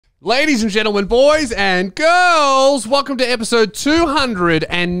Ladies and gentlemen, boys and girls, welcome to episode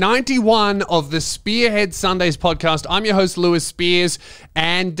 291 of the Spearhead Sundays podcast. I'm your host, Lewis Spears,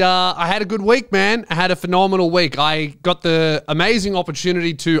 and I had a good week, man. I had a phenomenal week. I got the amazing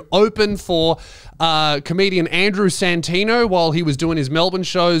opportunity to open for comedian Andrew Santino while he was doing his Melbourne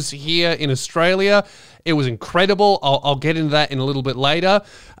shows here in Australia. It was incredible. I'll get into that in a little bit later.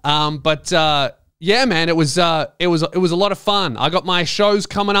 Yeah, man, it was a lot of fun. I got my shows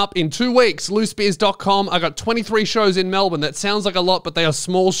coming up in 2 weeks, loosbeers.com. I got 23 shows in Melbourne. That sounds like a lot, but they are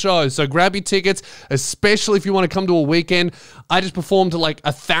small shows. So grab your tickets, especially if you want to come to a weekend. I just performed to like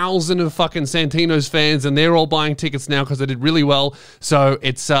 1,000 of fucking Santino's fans, and they're all buying tickets now because I did really well. So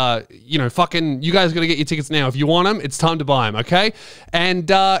it's, fucking, you guys got to get your tickets now. If you want them, it's time to buy them, okay? And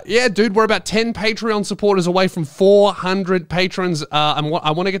yeah, dude, we're about 10 Patreon supporters away from 400 patrons. I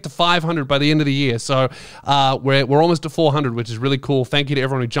want to get to 500 by the end of the year. So we're almost to 400, which is really cool. Thank you to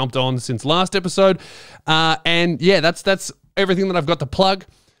everyone who jumped on since last episode. And yeah, that's everything that I've got to plug.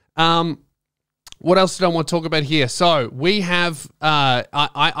 What else did I want to talk about here? So we have,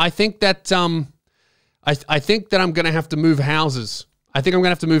 I think that I'm going to have to move houses. I think I'm going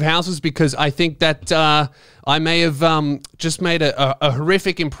to have to move houses because I think that I may have just made a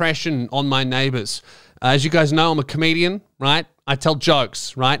horrific impression on my neighbors. As you guys know, I'm a comedian, right? I tell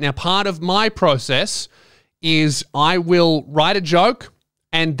jokes, right? Now, part of my process is I will write a joke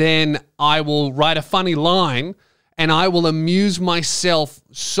and then I will write a funny line and I will amuse myself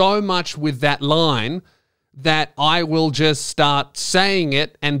so much with that line that I will just start saying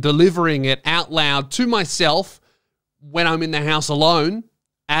it and delivering it out loud to myself when I'm in the house alone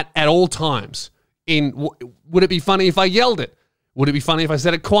at all times. Would it be funny if I yelled it? Would it be funny if I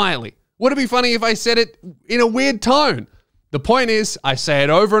said it quietly? Would it be funny if I said it in a weird tone? The point is, I say it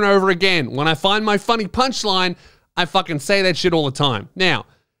over and over again. When I find my funny punchline, I fucking say that shit all the time. Now,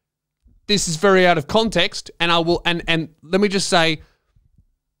 this is very out of context, and I will, and let me just say,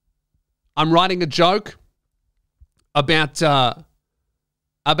 I'm writing a joke about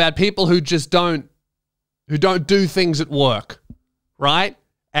people who just don't do things at work, right?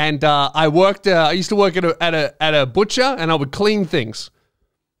 And I used to work at a butcher, and I would clean things.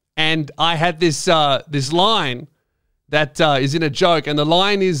 And I had this line that is in a joke, and the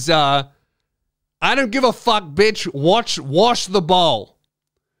line is, I don't give a fuck, bitch, wash the bowl.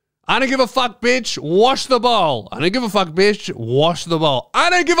 I don't give a fuck, bitch, wash the bowl. I don't give a fuck, bitch, wash the bowl. I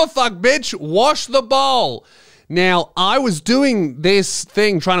don't give a fuck, bitch, wash the bowl. Now, I was doing this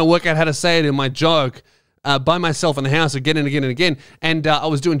thing, trying to work out how to say it in my joke by myself in the house again and again and again, and I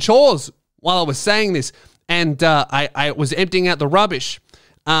was doing chores while I was saying this, and I was emptying out the rubbish,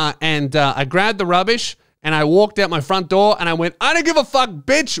 and I grabbed the rubbish, and I walked out my front door and I went, I don't give a fuck,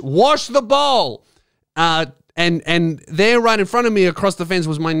 bitch, wash the bowl. And there right in front of me across the fence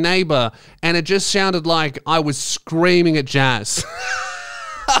was my neighbor, and it just sounded like I was screaming at Jazz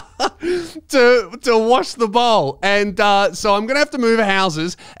to wash the bowl. And so I'm going to have to move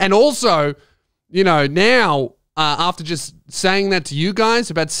houses. And also, now after just saying that to you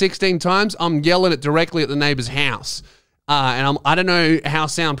guys about 16 times, I'm yelling it directly at the neighbor's house. And I don't know how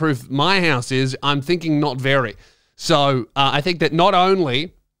soundproof my house is. I'm thinking not very. So I think that not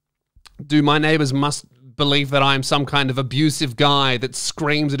only do my neighbors must believe that I'm some kind of abusive guy that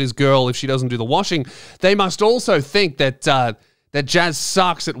screams at his girl if she doesn't do the washing, they must also think that that Jazz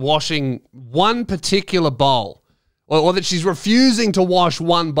sucks at washing one particular bowl, or that she's refusing to wash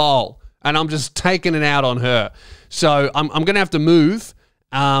one bowl, and I'm just taking it out on her. So I'm going to have to move,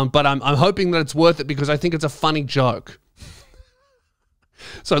 but I'm hoping that it's worth it because I think it's a funny joke.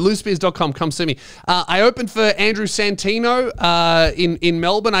 So loosbeers.com, come see me. I opened for Andrew Santino in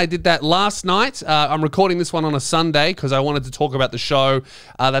Melbourne. I did that last night. I'm recording this one on a Sunday because I wanted to talk about the show.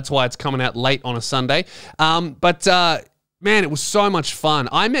 That's why it's coming out late on a Sunday. Man, it was so much fun.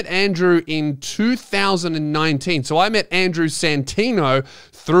 I met Andrew in 2019. So I met Andrew Santino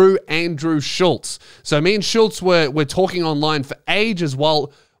through Andrew Schultz. So me and Schultz were talking online for ages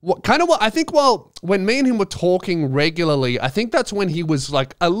while... when me and him were talking regularly, I think that's when he was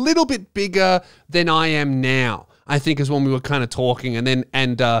like a little bit bigger than I am now. I think is when we were kind of talking, and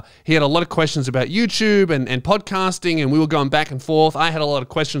he had a lot of questions about YouTube and podcasting, and we were going back and forth. I had a lot of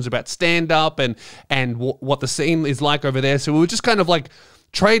questions about stand-up and what the scene is like over there. So we were just kind of like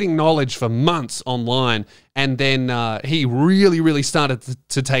trading knowledge for months online, and then he really, really started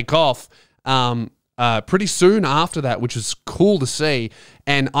to take off. Pretty soon after that, which was cool to see.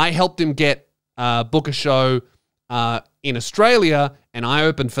 And I helped him book a show in Australia, and I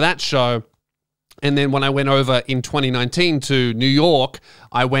opened for that show. And then when I went over in 2019 to New York,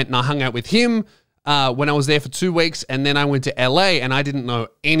 I went and I hung out with him when I was there for 2 weeks, and then I went to LA, and I didn't know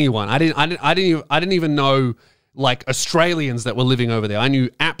anyone. I didn't even know like Australians that were living over there. I knew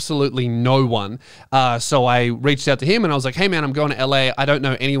absolutely no one. So I reached out to him and I was like, hey man, I'm going to LA. I don't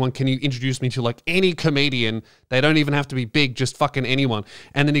know anyone. Can you introduce me to like any comedian? They don't even have to be big, just fucking anyone.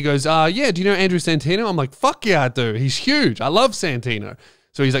 And then he goes, yeah, do you know Andrew Santino? I'm like, fuck yeah, I do. He's huge. I love Santino.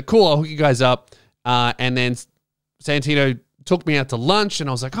 So he's like, cool, I'll hook you guys up. And then Santino took me out to lunch and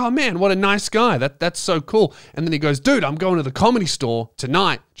I was like, oh man, what a nice guy. That's so cool. And then he goes, dude, I'm going to the Comedy Store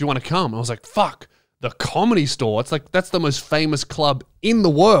tonight. Do you want to come? And I was like, fuck. The Comedy Store. It's like, that's the most famous club in the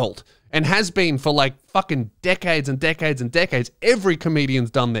world and has been for like fucking decades and decades and decades. Every comedian's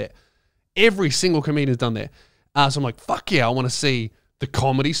done there. Every single comedian's done there. So I'm like, fuck yeah, I want to see the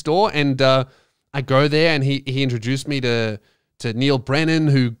Comedy Store. And I go there and he introduced me to Neil Brennan,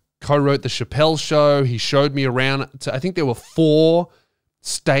 who co-wrote the Chappelle Show. He showed me around I think there were 4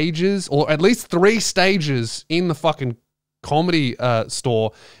 stages, or at least 3 stages in the fucking Comedy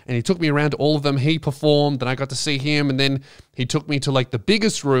Store, and he took me around to all of them. He performed and I got to see him, and then he took me to like the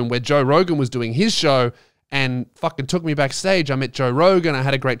biggest room where Joe Rogan was doing his show and fucking took me backstage. I met Joe Rogan. I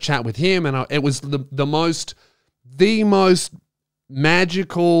had a great chat with him, and it was the most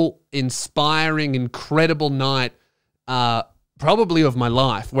magical, inspiring, incredible night probably of my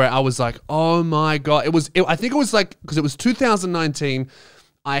life, where I was like, oh my God. I think it was like, because it was 2019,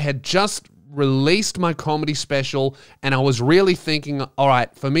 I had just released my comedy special, and I was really thinking, all right,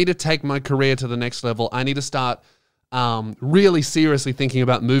 for me to take my career to the next level, I need to start really seriously thinking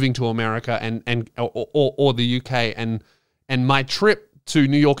about moving to America or the UK. And my trip to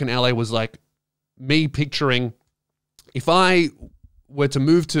New York and LA was like me picturing, if I were to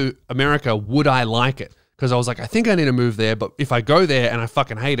move to America, would I like it? Because I was like, I think I need to move there, but if I go there and I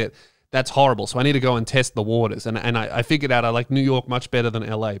fucking hate it, that's horrible. So I need to go and test the waters. And I figured out I like New York much better than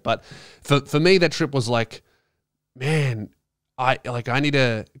LA. But for me, that trip was like, man, can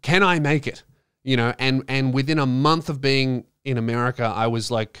I make it? You know, and within a month of being in America, I was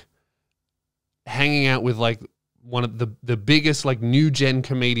like hanging out with like one of the biggest like new gen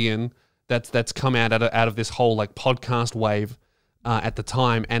comedian that's come out of this whole like podcast wave at the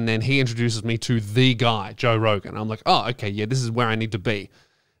time. And then he introduces me to the guy, Joe Rogan. I'm like, oh, okay, yeah, this is where I need to be.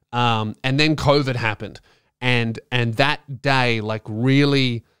 And then COVID happened, and that day like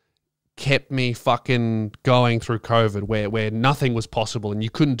really kept me fucking going through COVID, where nothing was possible and you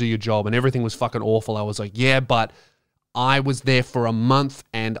couldn't do your job and everything was fucking awful. I was like, yeah, but I was there for a month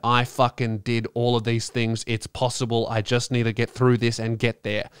and I fucking did all of these things. It's possible. I just need to get through this and get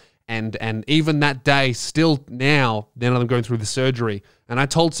there. And even that day, still now, then I'm going through the surgery. And I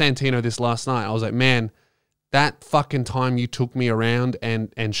told Santino this last night. I was like, man, that fucking time you took me around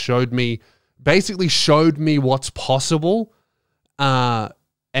and basically showed me what's possible,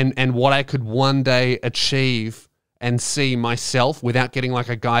 and what I could one day achieve and see myself without getting like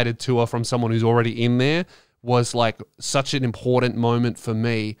a guided tour from someone who's already in there, was like such an important moment for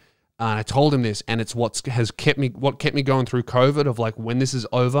me. I told him this, and it's what kept me going through COVID, of like, when this is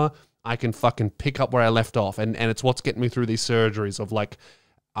over, I can fucking pick up where I left off. And it's what's getting me through these surgeries of like,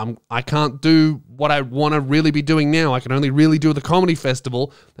 I can't do what I want to really be doing now. I can only really do the comedy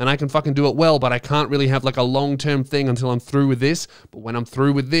festival, and I can fucking do it well, but I can't really have like a long-term thing until I'm through with this. But when I'm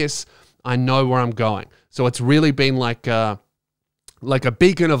through with this, I know where I'm going. So it's really been like a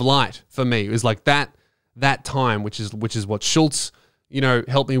beacon of light for me. It was like that time, which is what Schultz, you know,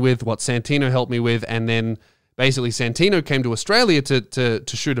 helped me with, what Santino helped me with, and then basically Santino came to Australia to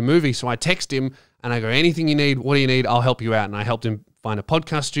shoot a movie. So I text him and I go, anything you need, what do you need? I'll help you out. And I helped him find a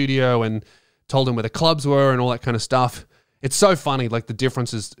podcast studio and told him where the clubs were and all that kind of stuff. It's so funny, like the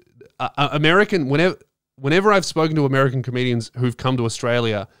differences. Whenever I've spoken to American comedians who've come to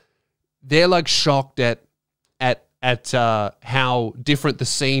Australia, they're like shocked at how different the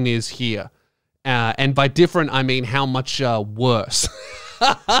scene is here. And by different, I mean how much worse.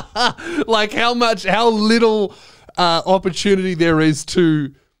 Like how little opportunity there is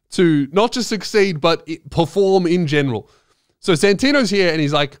to not just succeed, but perform in general. So Santino's here and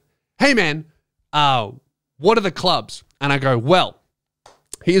he's like, hey man, what are the clubs? And I go, well,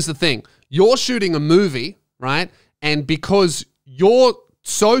 here's the thing. You're shooting a movie, right? And because you're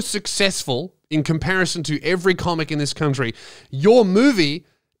so successful in comparison to every comic in this country, your movie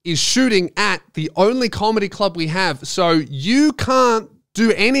is shooting at the only comedy club we have. So you can't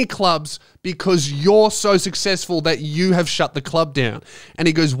do any clubs because you're so successful that you have shut the club down. And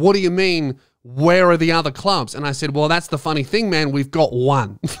he goes, what do you mean? Where are the other clubs? And I said, well, that's the funny thing, man. We've got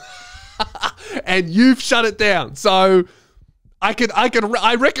one. And you've shut it down. So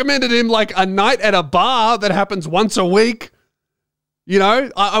I recommended him like a night at a bar that happens once a week. You know,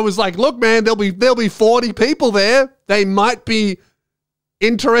 I was like, look, man, there'll be 40 people there. They might be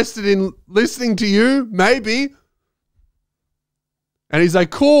interested in listening to you, maybe. And he's like,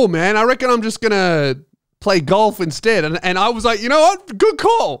 cool, man. I reckon I'm just going to play golf instead. And I was like, you know what? Good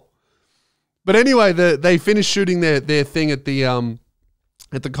call. But anyway, they finished shooting their thing at the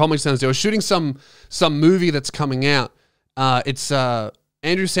Comic Sans. They were shooting some movie that's coming out. It's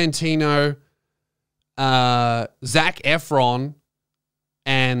Andrew Santino, Zac Efron,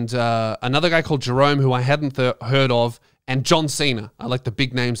 and another guy called Jerome, who I hadn't heard of, and John Cena. I like the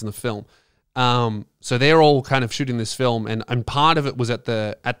big names in the film. So they're all kind of shooting this film, and part of it was at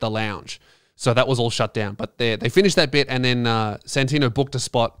the lounge. So that was all shut down. But they finished that bit, and then Santino booked a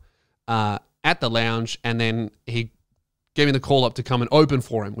spot at the lounge, and then he gave me the call up to come and open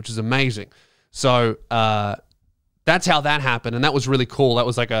for him, which is amazing. So that's how that happened, and that was really cool. That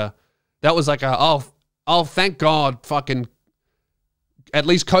was like a oh thank God, fucking. At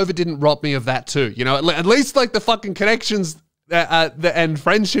least COVID didn't rob me of that too. You know, at least like the fucking connections and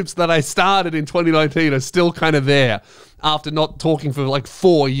friendships that I started in 2019 are still kind of there after not talking for like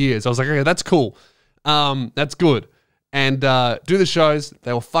 4 years. I was like, okay, that's cool. That's good. And do the shows.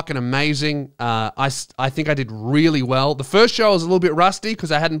 They were fucking amazing. I think I did really well. The first show I was a little bit rusty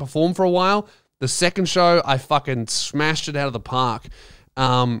because I hadn't performed for a while. The second show, I fucking smashed it out of the park.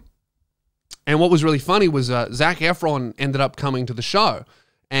 And what was really funny was Zac Efron ended up coming to the show,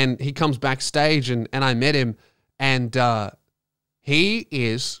 and he comes backstage, and I met him, and he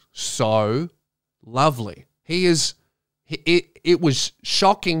is so lovely. It was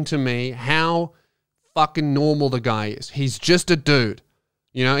shocking to me how fucking normal the guy is. He's just a dude.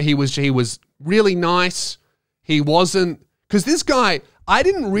 You know, he was really nice. He wasn't, because this guy, I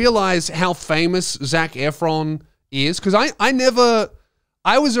didn't realize how famous Zac Efron is, because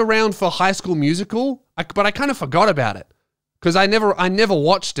I was around for High School Musical, but I kind of forgot about it because I never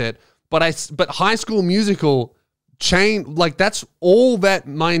watched it. But High School Musical changed, like that's all that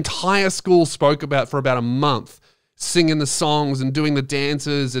my entire school spoke about for about a month, singing the songs and doing the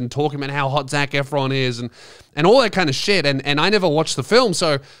dances and talking about how hot Zac Efron is and all that kind of shit. And I never watched the film,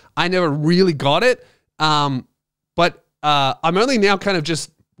 so I never really got it. But I'm only now kind of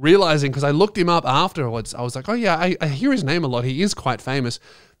just realizing, because I looked him up afterwards, I was like, oh yeah, I hear his name a lot. He is quite famous.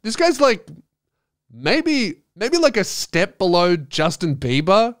 This guy's like maybe like a step below Justin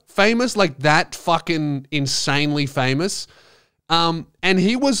Bieber famous, like that fucking insanely famous. And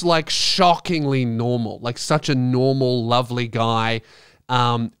he was like shockingly normal, like such a normal, lovely guy.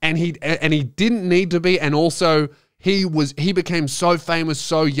 And he didn't need to be. And also he became so famous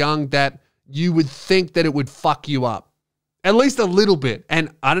so young that you would think that it would fuck you up. At least a little bit. And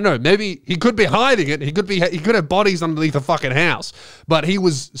I don't know, maybe he could be hiding it. He could have bodies underneath the fucking house. But he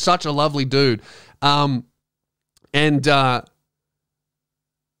was such a lovely dude. Yeah,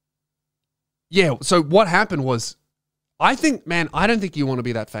 so what happened was, I don't think you want to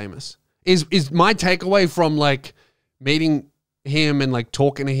be that famous. Is my takeaway from like meeting him and like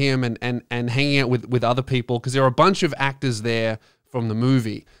talking to him and hanging out with other people, because there are a bunch of actors there from the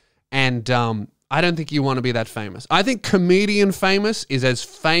movie. And I don't think you want to be that famous. I think comedian famous is as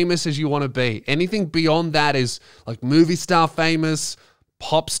famous as you want to be. Anything beyond that is like movie star famous,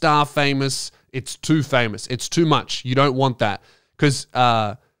 pop star famous. It's too famous. It's too much. You don't want that. Because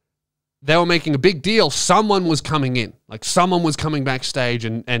they were making a big deal. Someone was coming in. Like someone was coming backstage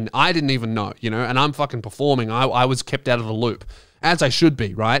and I didn't even know, you know, and I'm fucking performing. I was kept out of the loop, as I should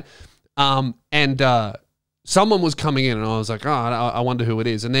be, right? Someone was coming in and I was like, oh, I wonder who it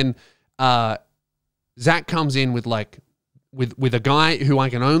is. And then Zac comes in with a guy who I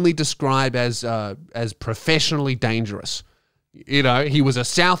can only describe as professionally dangerous. You know, he was a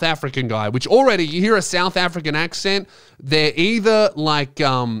South African guy, which already you hear a South African accent, they're either like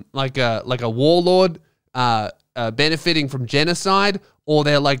a warlord benefiting from genocide, or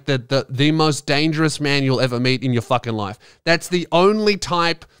they're like the most dangerous man you'll ever meet in your fucking life. That's the only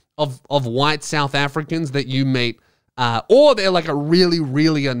type of white South Africans that you meet, or they're like a really,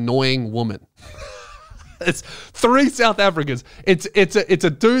 really annoying woman. It's three South Africans. It's a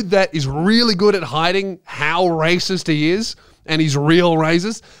dude that is really good at hiding how racist he is, and he's real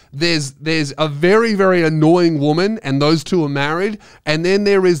racist. There's a very, very annoying woman, and those two are married. And then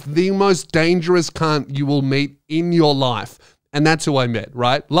there is the most dangerous cunt you will meet in your life. And that's who I met,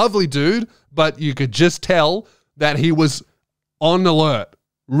 right? Lovely dude, but you could just tell that he was on alert,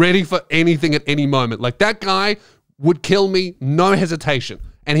 ready for anything at any moment. Like that guy would kill me, no hesitation.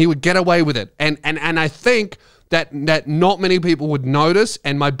 And he would get away with it. And I think that not many people would notice,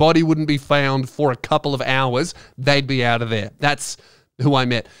 and my body wouldn't be found for a couple of hours. They'd be out of there. That's who I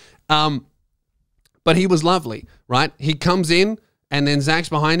met. But he was lovely, right? He comes in, And then Zac's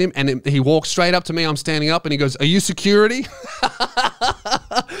behind him, and he walks straight up to me. I'm standing up, and he goes, "Are you security?"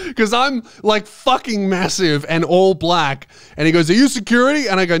 Because I'm like fucking massive and all black. And he goes, "Are you security?"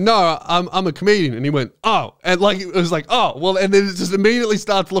 And I go, "No, I'm a comedian." And he went, "Oh," and like it was like, "Oh, well," and then it just immediately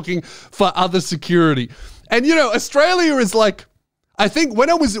starts looking for other security. And you know, Australia is like, I think when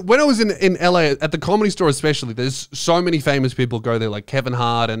I was in LA at the Comedy Store especially, there's so many famous people go there, like Kevin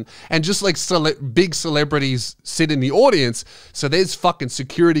Hart and just like big celebrities sit in the audience. So there's fucking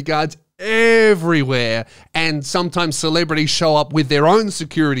security guards everywhere, and sometimes celebrities show up with their own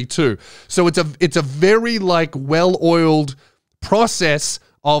security too. So it's a very like well-oiled process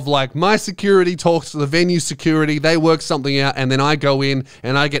of like my security talks to the venue security, they work something out, and then I go in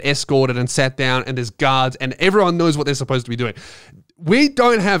and I get escorted and sat down, and there's guards and everyone knows what they're supposed to be doing. We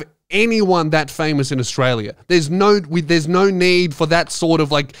don't have anyone that famous in Australia. There's no need for that sort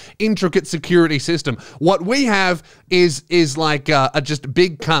of like intricate security system. What we have is like just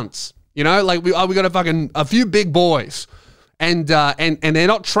big cunts. You know, like we got a few big boys, and they're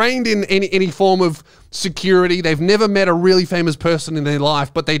not trained in any form of security. They've never met a really famous person in their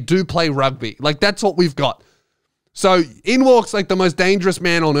life, but they do play rugby. Like that's what we've got. So in walks like the most dangerous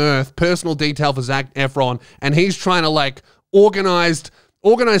man on earth, personal detail for Zac Efron, and he's trying to like organize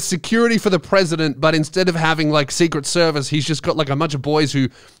security for the president, but instead of having like Secret Service, he's just got like a bunch of boys who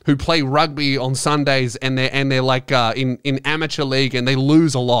play rugby on Sundays, and they're like in amateur league, and they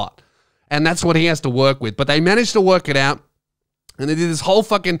lose a lot. And that's what he has to work with. But they managed to work it out. And they did this whole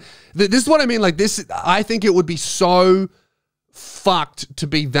fucking... This is what I mean. Like this, I think it would be so fucked to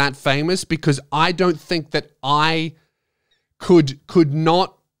be that famous, because I don't think that I could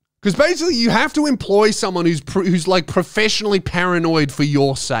not... Because basically you have to employ someone who's like professionally paranoid for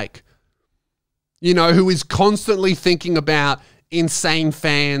your sake. You know, who is constantly thinking about insane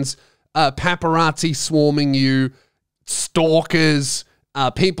fans, paparazzi swarming you, stalkers...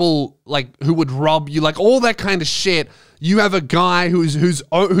 people like who would rob you, like all that kind of shit. You have a guy whose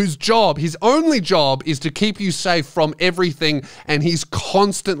only job is to keep you safe from everything, and he's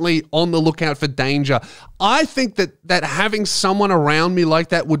constantly on the lookout for danger. I think that having someone around me like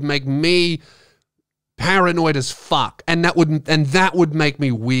that would make me paranoid as fuck, and that would make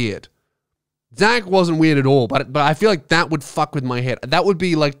me weird. Zac wasn't weird at all, but I feel like that would fuck with my head. That would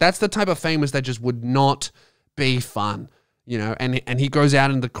be like, that's the type of famous that just would not be fun. You know, and he goes out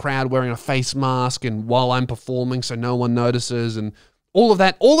in the crowd wearing a face mask, and while I'm performing so no one notices, and all of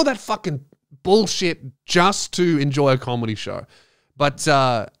that fucking bullshit just to enjoy a comedy show. But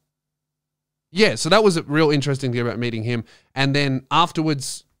yeah, so that was a real interesting thing about meeting him. And then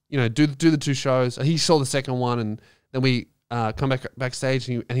afterwards, you know, do the two shows. He saw the second one, and then we come backstage,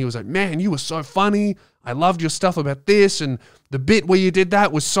 and he was like, "Man, you were so funny. I loved your stuff about this, and the bit where you did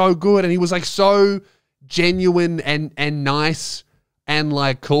that was so good." And he was like so genuine and nice and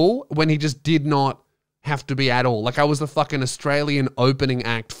like cool, when he just did not have to be at all. Like I was the fucking Australian opening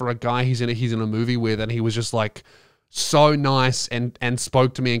act for a guy he's in a movie with, and he was just like so nice and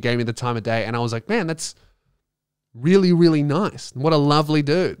spoke to me and gave me the time of day. And I was like, man, that's really, really nice. What a lovely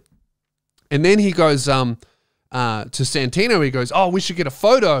dude. And then he goes to Santino, he goes, "Oh, we should get a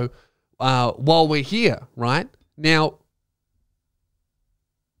photo while we're here," right? Now,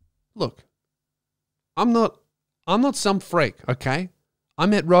 look, I'm not some freak, okay? I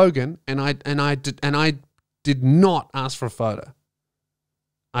met Rogan, and I did not ask for a photo.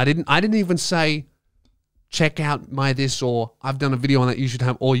 I didn't even say, check out my this, or I've done a video on that you should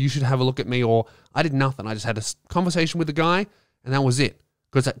have, or you should have a look at me, or I did nothing. I just had a conversation with the guy, and that was it.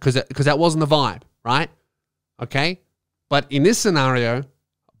 Because that wasn't the vibe, right? Okay? But in this scenario, a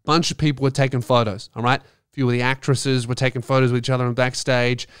bunch of people were taking photos, all right? A few of the actresses were taking photos with each other on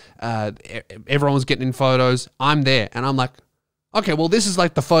Backstage. Everyone was getting in photos. I'm there, and I'm like, okay, well, this is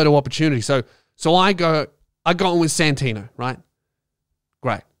like the photo opportunity. So I go in with Santino, right?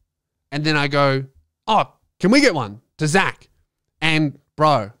 Great. And then I go, "Oh, can we get one to Zac?" And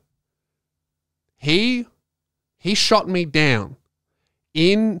bro, he shot me down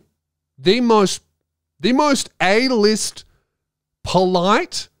in the most A-list,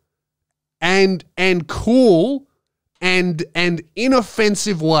 polite, and cool and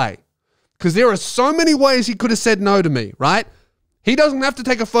inoffensive way. Because there are so many ways he could have said no to me, right? He doesn't have to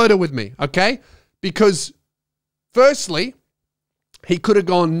take a photo with me, okay? Because firstly, he could have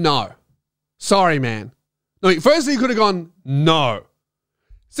gone, "No. Sorry, man." No, firstly, he could have gone, "No."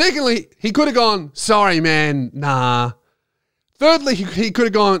 Secondly, he could have gone, "Sorry, man, nah." Thirdly, he could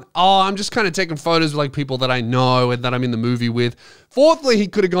have gone, "Oh, I'm just kind of taking photos with like people that I know and that I'm in the movie with." Fourthly, he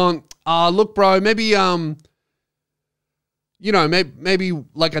could have gone, "Look, bro, maybe you know, maybe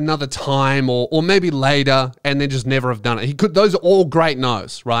like another time or maybe later, and then just never have done it. Those are all great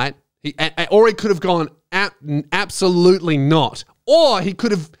no's, right? Or he could have gone absolutely not, or he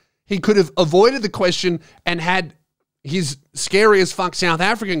could have avoided the question and had his scary as fuck South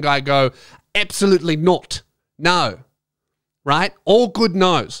African guy go absolutely not, no, right? All good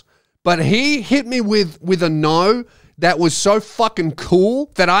no's, but he hit me with a no that was so fucking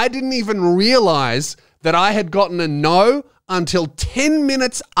cool that I didn't even realize that I had gotten a no until 10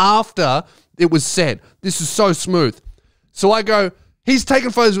 minutes after it was said. This is so smooth. So I go, he's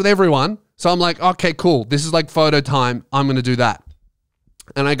taking photos with everyone. So I'm like, okay, cool. This is like photo time. I'm going to do that.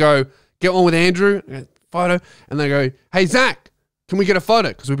 And I go, get one with Andrew, photo. And they go, hey, Zach, can we get a photo?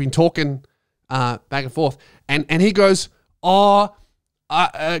 Because we've been talking back and forth. And he goes, can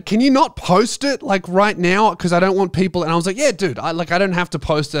you not post it like right now? Because I don't want people. And I was like, yeah, dude, I don't have to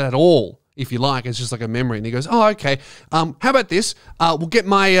post it at all. If you like, it's just like a memory. And he goes, oh, okay. How about this? We'll get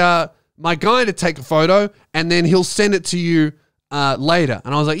my guy to take a photo, and then he'll send it to you later.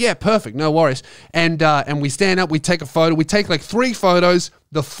 And I was like, yeah, perfect, no worries. And we stand up, we take a photo. We take like 3 photos,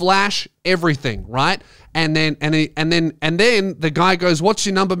 the flash, everything, right? And then the guy goes, what's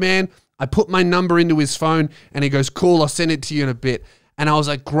your number, man? I put my number into his phone, and he goes, cool, I'll send it to you in a bit. And I was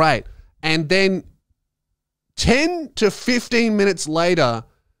like, great. And then 10 to 15 minutes later,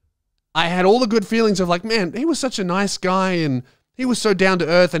 I had all the good feelings of like, man, he was such a nice guy, and he was so down to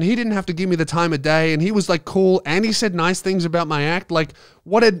earth, and he didn't have to give me the time of day, and he was like cool, and he said nice things about my act. Like,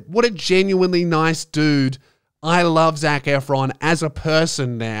 what a genuinely nice dude. I love Zac Efron as a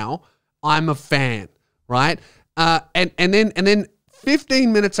person now. I'm a fan, right? And then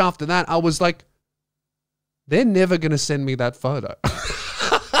 15 minutes after that, I was like, they're never gonna send me that photo.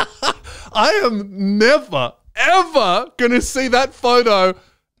 I am never, ever gonna see that photo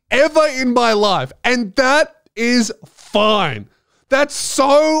ever in my life. And that is fine. That's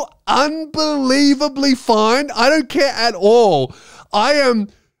so unbelievably fine. I don't care at all. I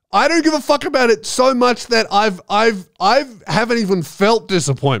don't give a fuck about it so much that I haven't even felt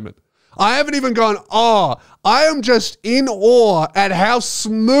disappointment. I haven't even gone, oh, I am just in awe at how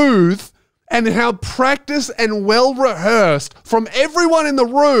smooth and how practiced and well rehearsed from everyone in the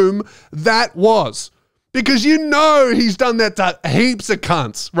room that was. Because you know he's done that to heaps of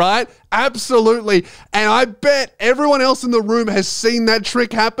cunts, right? Absolutely. And I bet everyone else in the room has seen that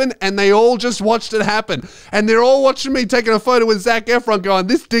trick happen, and they all just watched it happen. And they're all watching me taking a photo with Zac Efron going,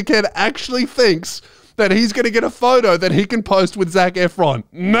 this dickhead actually thinks that he's going to get a photo that he can post with Zac Efron.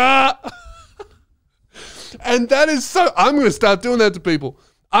 Nah. And that is so, I'm going to start doing that to people.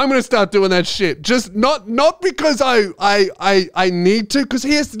 I'm going to start doing that shit. Just not because I need to, because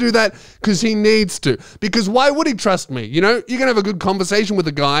he has to do that because he needs to. Because why would he trust me? You know, you can have a good conversation with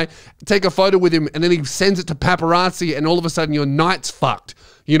a guy, take a photo with him, and then he sends it to paparazzi, and all of a sudden your night's fucked.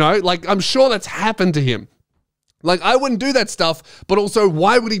 You know, like I'm sure that's happened to him. Like, I wouldn't do that stuff, but also,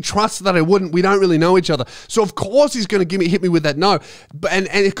 why would he trust that I wouldn't? We don't really know each other. So, of course, he's going to hit me with that no. And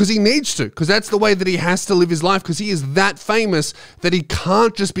because he needs to, because that's the way that he has to live his life, because he is that famous that he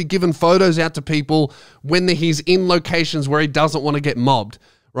can't just be giving photos out to people when he's in locations where he doesn't want to get mobbed,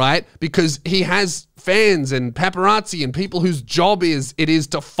 right? Because he has fans and paparazzi and people whose job it is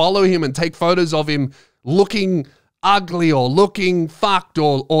to follow him and take photos of him looking ugly or looking fucked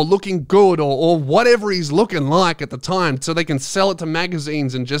or looking good or whatever he's looking like at the time, so they can sell it to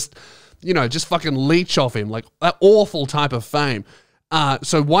magazines and just, you know, just fucking leech off him, like that awful type of fame.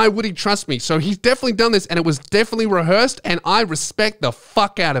 So why would he trust me? So he's definitely done this, and it was definitely rehearsed, and I respect the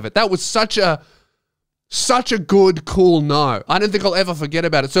fuck out of it. That was such a good, cool no. I don't think I'll ever forget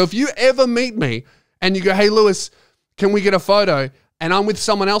about it. So if you ever meet me and you go, hey, Lewis, can we get a photo? And I'm with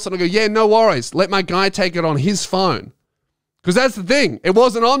someone else, and I go, yeah, no worries. Let my guy take it on his phone. Because that's the thing. It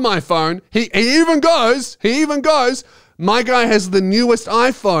wasn't on my phone. He even goes, my guy has the newest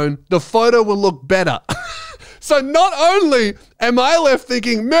iPhone. The photo will look better. So not only am I left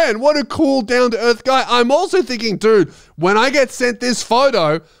thinking, man, what a cool, down-to-earth guy, I'm also thinking, dude, when I get sent this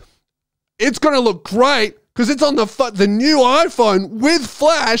photo, it's going to look great because it's on the new iPhone with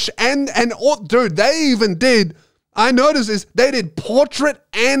flash dude, they even did... I noticed this, they did portrait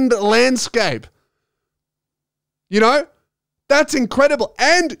and landscape. You know, that's incredible.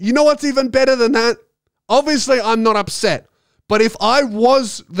 And you know what's even better than that? Obviously, I'm not upset. But if I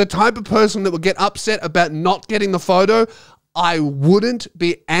was the type of person that would get upset about not getting the photo, I wouldn't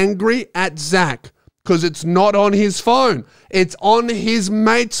be angry at Zac because it's not on his phone. It's on his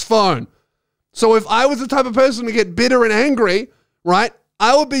mate's phone. So if I was the type of person to get bitter and angry, right,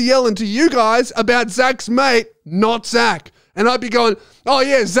 I would be yelling to you guys about Zac's mate, not Zac. And I'd be going, oh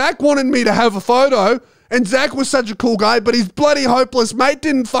yeah, Zac wanted me to have a photo, And Zac was such a cool guy, but his bloody hopeless mate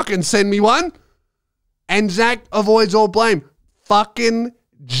didn't fucking send me one. And Zac avoids all blame. Fucking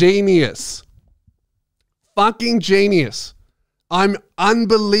genius. Fucking genius. I'm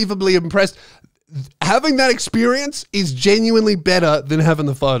unbelievably impressed. Having that experience is genuinely better than having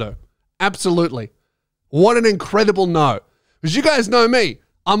the photo. Absolutely. What an incredible no. Because you guys know me.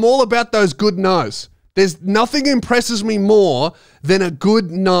 I'm all about those good no's. There's nothing impresses me more than a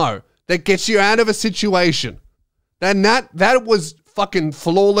good no that gets you out of a situation. And that was fucking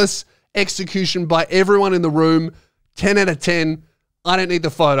flawless execution by everyone in the room. 10 out of 10. I don't need the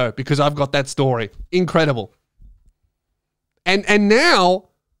photo because I've got that story. Incredible. And now,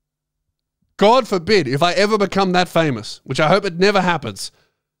 God forbid, if I ever become that famous, which I hope it never happens,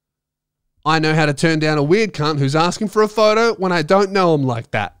 I know how to turn down a weird cunt who's asking for a photo when I don't know him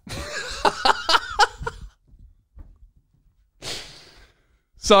like that.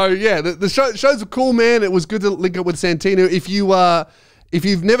 So yeah, the shows are cool, man. It was good to link up with Santino. If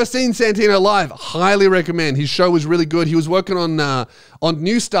you've never seen Santino live, highly recommend. His show was really good. He was working on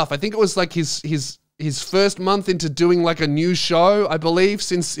new stuff. I think it was like his first month into doing like a new show, I believe,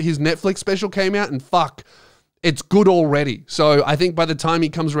 since his Netflix special came out, and fuck, it's good already. So I think by the time he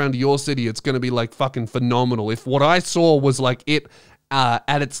comes around to your city, it's going to be like fucking phenomenal. If what I saw was like it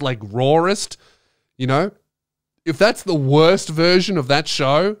at its like rawest, you know, if that's the worst version of that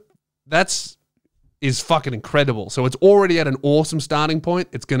show, is fucking incredible. So it's already at an awesome starting point.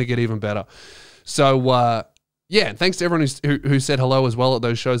 It's going to get even better. So yeah, and thanks to everyone who said hello as well at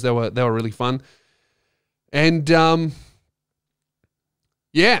those shows. They were really fun. And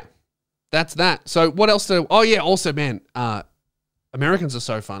yeah, that's that. So what else? Oh yeah, also man, Americans are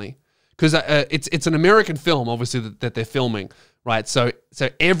so funny because it's an American film, obviously that they're filming, right? So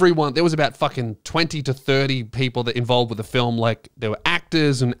everyone, there was about fucking 20 to 30 people that involved with the film. Like there were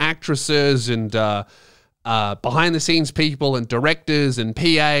actors and actresses and behind the scenes people and directors and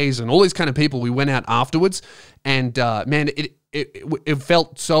PAs and all these kind of people. We went out afterwards, and man, it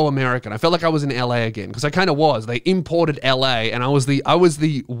felt so American. I felt like I was in LA again because I kind of was. They imported LA, and I was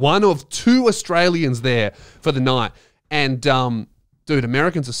the one of two Australians there for the night. And dude,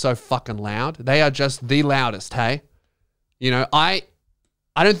 Americans are so fucking loud. They are just the loudest. Hey, you know, I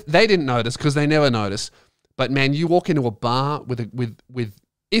don't. They didn't notice because they never notice. But man, you walk into a bar with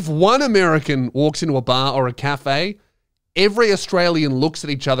if one American walks into a bar or a cafe, every Australian looks at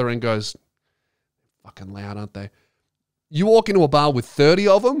each other and goes, "Fucking loud, aren't they?" You walk into a bar with 30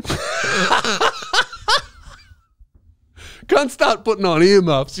 of them, can't start putting on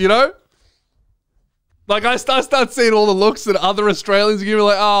earmuffs, you know? Like I start seeing all the looks that other Australians give me,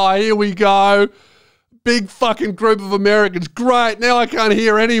 like, oh, here we go. Big fucking group of Americans. Great, now I can't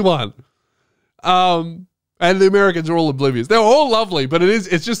hear anyone. And the Americans are all oblivious. They're all lovely, but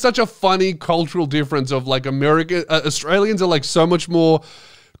it's just such a funny cultural difference of like Australians are like so much more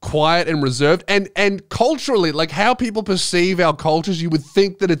quiet and reserved, and culturally, like how people perceive our cultures, you would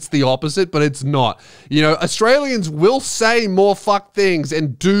think that it's the opposite, but it's not. You know, Australians will say more fuck things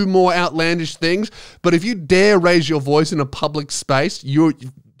and do more outlandish things, but if you dare raise your voice in a public space, you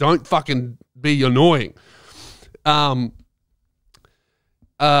don't fucking be annoying. So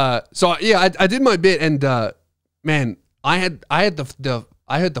yeah, I did my bit, and man, I had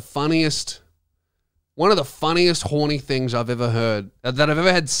the funniest. One of the funniest horny things I've ever heard, that I've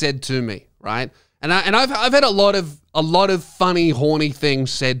ever had said to me, right? And I've had a lot of funny horny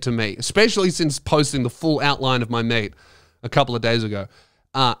things said to me, especially since posting the full outline of my meet a couple of days ago.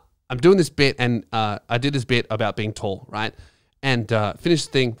 I'm doing this bit, and I did this bit about being tall, right? And finished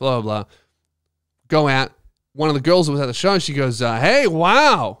the thing, blah blah blah. Go out. One of the girls that was at the show, she goes, "Hey,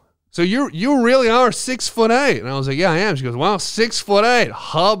 wow! So you really are 6'8"?" And I was like, "Yeah, I am." She goes, "Wow, 6'8".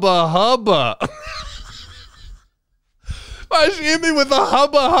 Hubba Hubba. She hit me with a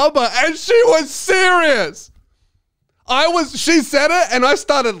Hubba Hubba, and she was serious. She said it, and I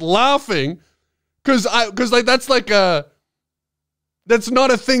started laughing because like that's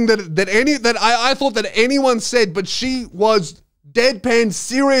not a thing that I thought that anyone said, but she was deadpan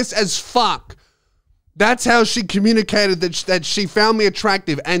serious as fuck. That's how she communicated that she found me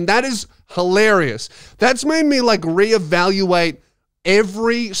attractive, and that is hilarious. That's made me like reevaluate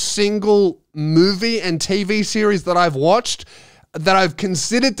every single movie and TV series that I've watched that I've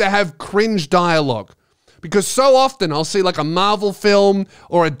considered to have cringe dialogue. Because so often I'll see like a Marvel film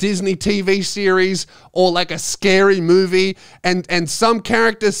or a Disney TV series or like a scary movie, and some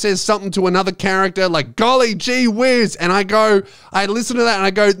character says something to another character like, golly gee whiz, and I listen to that and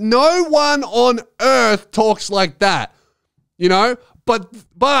I go, no one on earth talks like that, you know?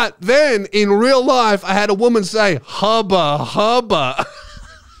 But then in real life, I had a woman say, Hubba Hubba.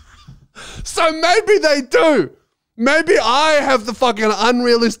 So maybe they do. Maybe I have the fucking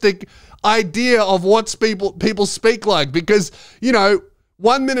unrealistic idea of what people speak like, because, you know,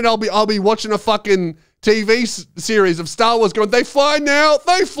 1 minute I'll be watching a fucking TV series of Star Wars going, they fly now,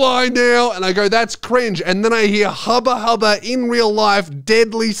 and I go, that's cringe. And then I hear Hubba Hubba in real life,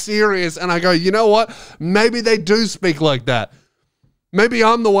 deadly serious, and I go, you know what? Maybe they do speak like that. Maybe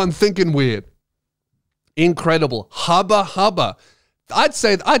I'm the one thinking weird. Incredible. Hubba Hubba. I'd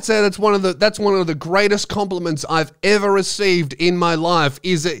say that's one of the greatest compliments I've ever received in my life,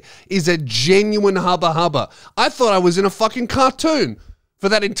 is a genuine Hubba Hubba. I thought I was in a fucking cartoon for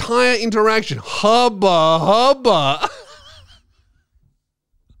that entire interaction. Hubba Hubba.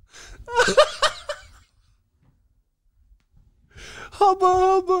 Hubba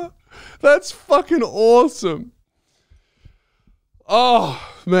Hubba. That's fucking awesome. Oh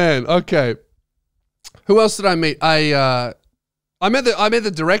man, okay. Who else did I meet? I met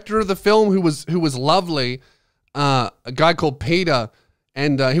the director of the film, who was lovely, a guy called Peter,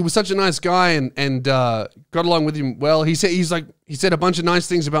 and he was such a nice guy, and got along with him well. He said a bunch of nice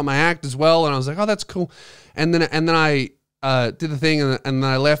things about my act as well, and I was like, oh, that's cool. And then I did the thing, and then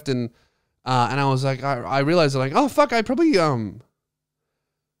I left, and I was like, I realized, like, oh fuck, I probably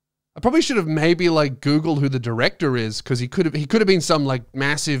should have maybe like Googled who the director is, because he could have been some like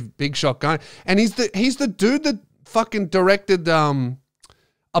massive big shot guy, and he's the dude that fucking directed he's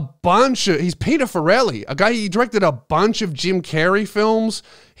Peter Farrelly, a guy. He directed a bunch of Jim Carrey films.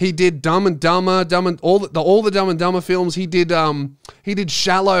 He did Dumb and Dumber, all the Dumb and Dumber films. He did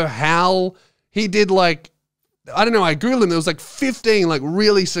Shallow Hal. He did, like, I don't know, I Googled him, there was like 15 like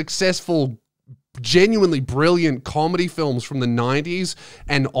really successful, genuinely brilliant comedy films from the 90s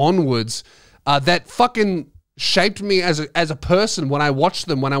and onwards that fucking shaped me as a person when I watched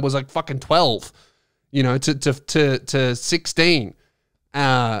them when I was like fucking 12, you know, to 16.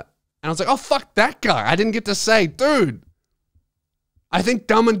 And I was like, oh, fuck that guy. I didn't get to say, dude, I think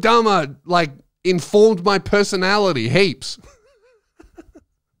Dumb and Dumber like informed my personality heaps.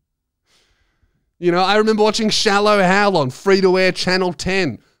 You know, I remember watching Shallow Hal on free-to-air Channel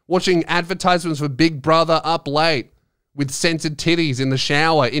 10, watching advertisements for Big Brother up late with censored titties in the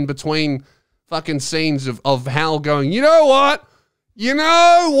shower in between fucking scenes of Hal going, you know what? You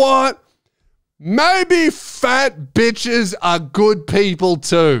know what? Maybe fat bitches are good people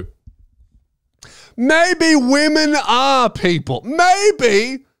too. Maybe women are people.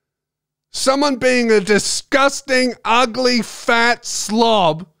 Maybe someone being a disgusting, ugly, fat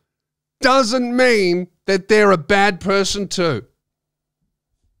slob doesn't mean that they're a bad person too.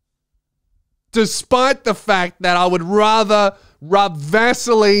 Despite the fact that I would rather rub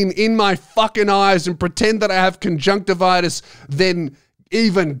Vaseline in my fucking eyes and pretend that I have conjunctivitis than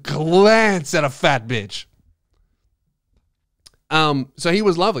even glance at a fat bitch. So he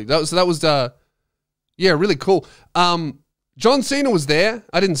was lovely. That was yeah, really cool. John Cena was there.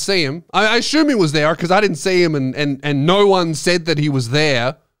 I didn't see him. I assume he was there because I didn't see him, and no one said that he was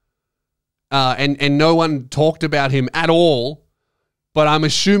there. And no one talked about him at all. But I'm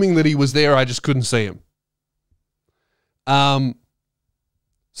assuming that he was there. I just couldn't see him. So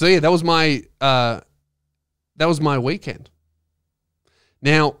yeah, that was my weekend.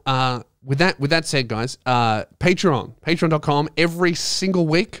 Now, with that said, guys, patreon.com, every single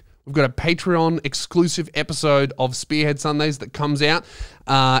week we've got a Patreon exclusive episode of Spearhead Sundays that comes out,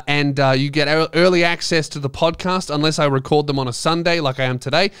 and you get early access to the podcast unless I record them on a Sunday like I am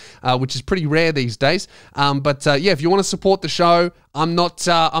today, which is pretty rare these days. But yeah, if you want to support the show, I'm not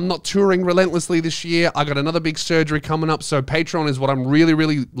touring relentlessly this year. I got another big surgery coming up, so Patreon is what I'm really,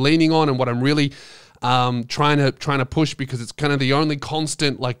 really leaning on and what I'm really trying to push, because it's kind of the only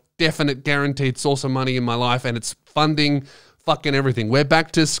constant, like, definite guaranteed source of money in my life, and it's funding fucking everything. We're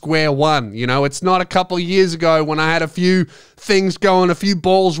back to square one. You know, it's not a couple of years ago when I had a few things going, a few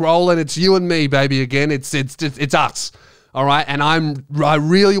balls rolling. It's you and me, baby, again. It's us. All right, and I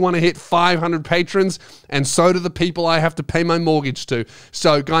really want to hit 500 patrons, and so do the people I have to pay my mortgage to.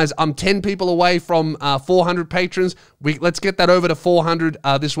 So, guys, I'm 10 people away from 400 patrons. Let's get that over to 400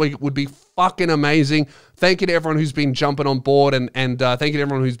 this week. It would be fucking amazing. Thank you to everyone who's been jumping on board, and thank you to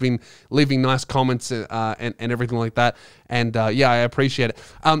everyone who's been leaving nice comments and everything like that. And yeah, I appreciate it.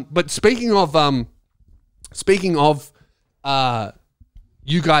 But speaking of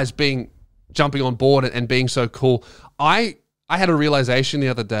you guys jumping on board and being so cool, I had a realization the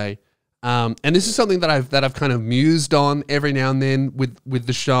other day, and this is something that I've kind of mused on every now and then with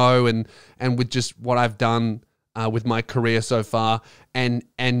the show and with just what I've done with my career so far,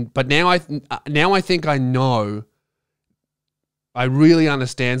 but now I think I know, I really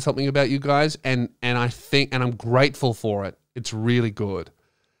understand something about you guys, and I'm grateful for it. It's really good.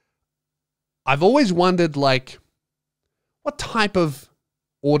 I've always wondered, like, what type of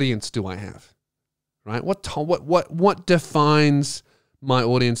audience do I have, right? What defines my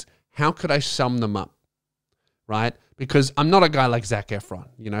audience? How could I sum them up, right? Because I'm not a guy like Zac Efron,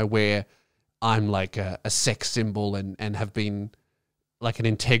 you know, where I'm like a sex symbol and have been like an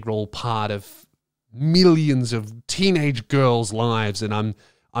integral part of millions of teenage girls' lives, and I'm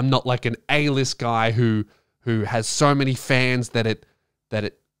not like an A-list guy who has so many fans that it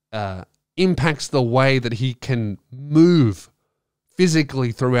impacts the way that he can move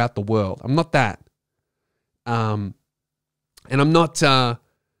physically throughout the world. I'm not that, and I'm not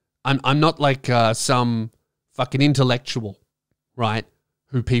like some fucking intellectual, right?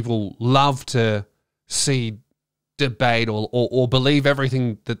 Who people love to see debate or believe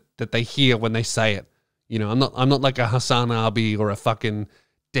everything that they hear when they say it. You know, I'm not like a Hassan Abi or a fucking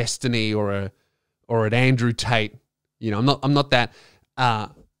Destiny or an Andrew Tate. You know, I'm not that.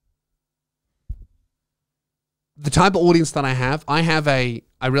 The type of audience that I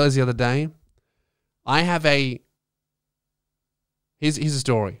realized the other day, here's a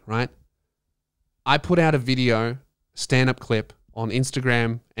story, right? I put out a video, stand-up clip on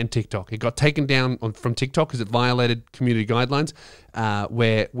Instagram and TikTok. It got taken down from TikTok because it violated community guidelines,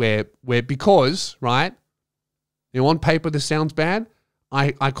 where because, right, you know, on paper this sounds bad,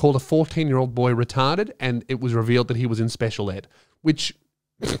 I called a 14-year-old boy retarded, and it was revealed that he was in special ed, which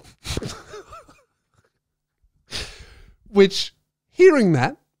hearing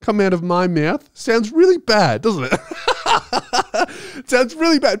that come out of my mouth sounds really bad, doesn't it? It sounds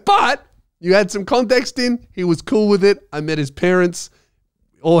really bad, but you had some context in. He was cool with it. I met his parents.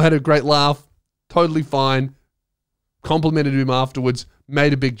 All had a great laugh. Totally fine. Complimented him afterwards.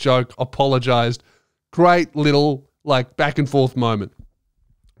 Made a big joke. Apologized. Great little like back and forth moment.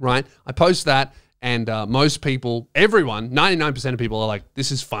 Right? I post that, and most people, everyone, 99% of people are like,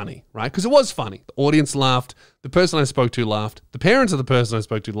 this is funny, right? Because it was funny. The audience laughed. The person I spoke to laughed. The parents of the person I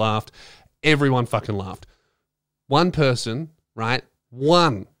spoke to laughed. Everyone fucking laughed. One person, right?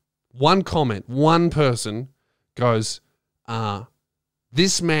 One comment, one person goes,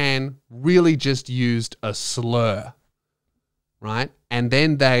 this man really just used a slur, right? And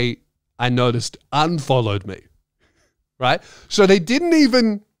then I noticed, unfollowed me, right? So they didn't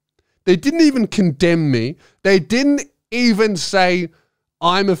even condemn me. They didn't even say,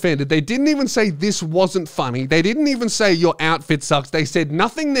 I'm offended. They didn't even say this wasn't funny. They didn't even say your outfit sucks. They said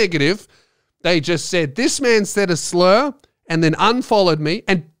nothing negative. They just said, this man said a slur, and then unfollowed me,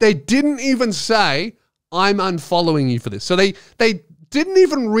 and they didn't even say, I'm unfollowing you for this. So they didn't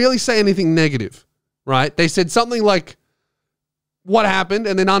even really say anything negative, right? They said something like, what happened,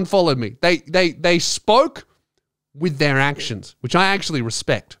 and then unfollowed me. They spoke with their actions, which I actually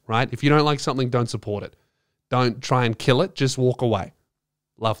respect, right? If you don't like something, don't support it. Don't try and kill it. Just walk away.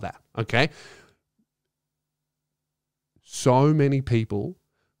 Love that, okay? So many people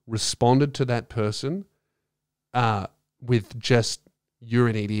responded to that person with just, you're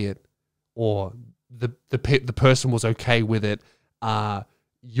an idiot, or the person was okay with it.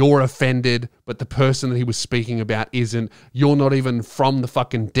 You're offended, but the person that he was speaking about isn't. You're not even from the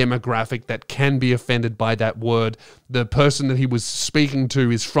fucking demographic that can be offended by that word. The person that he was speaking to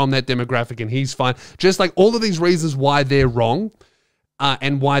is from that demographic and he's fine. Just like all of these reasons why they're wrong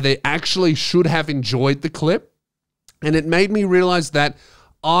and why they actually should have enjoyed the clip. And it made me realize that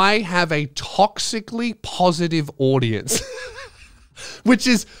I have a toxically positive audience, which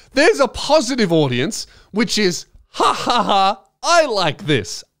is, there's a positive audience, which is, ha ha ha, I like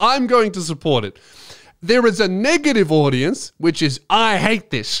this. I'm going to support it. There is a negative audience, which is, I hate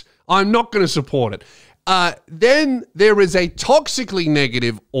this. I'm not going to support it. Then there is a toxically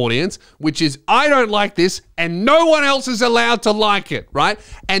negative audience, which is, I don't like this, and no one else is allowed to like it, right?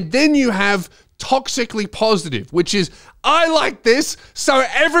 And then you have toxically positive, which is, I like this, so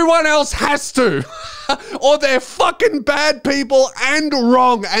everyone else has to. Or they're fucking bad people and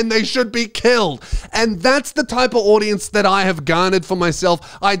wrong, and they should be killed. And that's the type of audience that I have garnered for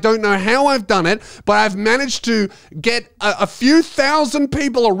myself. I don't know how I've done it, but I've managed to get a few thousand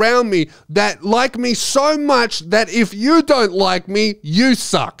people around me that like me so much that if you don't like me, you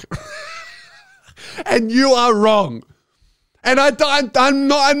suck. And you are wrong. And I'm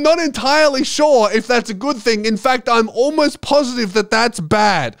not entirely sure if that's a good thing. In fact, I'm almost positive that that's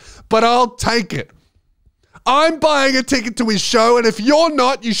bad, but I'll take it. I'm buying a ticket to his show, and if you're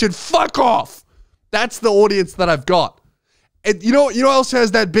not, you should fuck off. That's the audience that I've got. And you know who else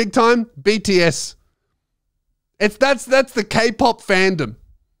has that big time? BTS. That's the K-pop fandom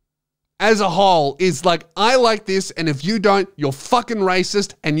as a whole is like, I like this, and if you don't, you're fucking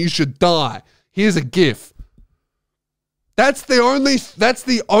racist and you should die. Here's a GIF. That's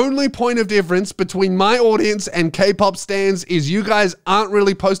the only point of difference between my audience and K-pop stans is you guys aren't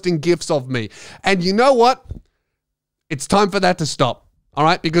really posting GIFs of me. And you know what? It's time for that to stop. All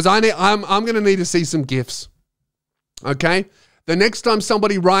right? Because I'm going to need to see some GIFs. Okay? The next time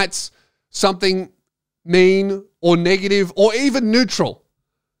somebody writes something mean or negative or even neutral,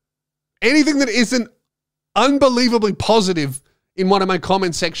 anything that isn't unbelievably positive in one of my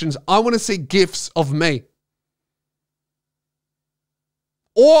comment sections, I want to see GIFs of me.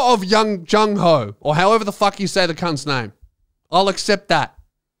 Or of Young Jung Ho, or however the fuck you say the cunt's name. I'll accept that.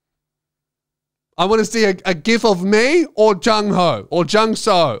 I want to see a GIF of me or Jung Ho, or Jung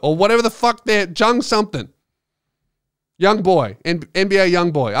So, or whatever the fuck they're, Jung something. Young boy, NBA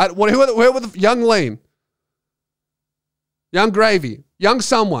young boy. Who were the Young Lean? Young Gravy. Young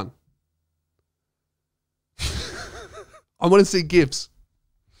someone. I want to see GIFs.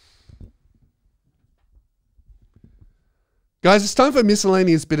 Guys, it's time for a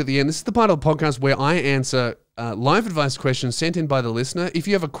miscellaneous bit at the end. This is the part of the podcast where I answer live advice questions sent in by the listener. If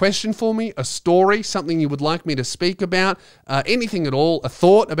you have a question for me, a story, something you would like me to speak about, anything at all, a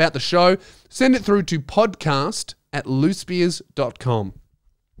thought about the show, send it through to podcast@loosbeers.com.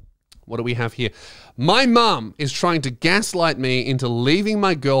 What do we have here? My mum is trying to gaslight me into leaving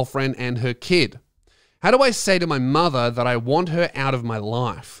my girlfriend and her kid. How do I say to my mother that I want her out of my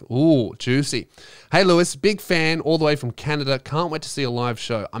life? Ooh, juicy. Hey, Lewis, big fan all the way from Canada. Can't wait to see a live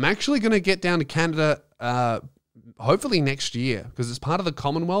show. I'm actually going to get down to Canada hopefully next year because it's part of the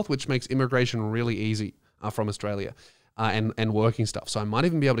Commonwealth, which makes immigration really easy from Australia and working stuff. So I might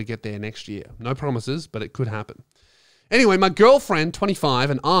even be able to get there next year. No promises, but it could happen. Anyway, my girlfriend, 25,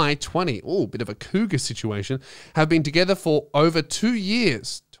 and I, 20, ooh, bit of a cougar situation, have been together for over 2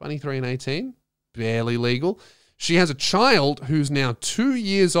 years, 23 and 18. Barely legal. She has a child who's now 2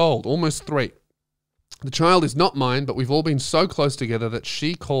 years old, almost 3. The child is not mine, but we've all been so close together that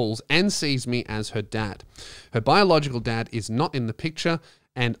she calls and sees me as her dad. Her biological dad is not in the picture,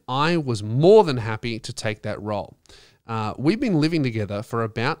 and I was more than happy to take that role. We've been living together for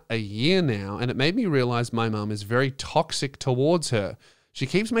about a year now, and it made me realize my mum is very toxic towards her. She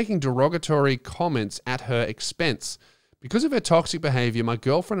keeps making derogatory comments at her expense. Because of her toxic behavior, my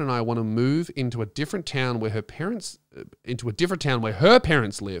girlfriend and I want to move into a different town where her parents live,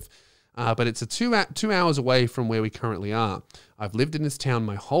 but it's 2 hours away from where we currently are. I've lived in this town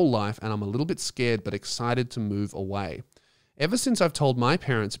my whole life, and I'm a little bit scared but excited to move away. Ever since I've told my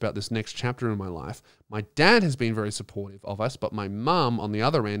parents about this next chapter in my life, my dad has been very supportive of us, but my mum, on the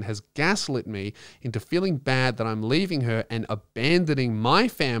other end, has gaslit me into feeling bad that I'm leaving her and abandoning my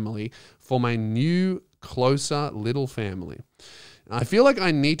family for my new closer little family. I feel like I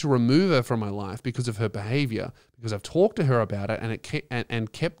need to remove her from my life because of her behavior, because I've talked to her about it and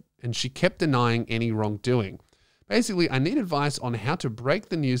she kept denying any wrongdoing. Basically, I need advice on how to break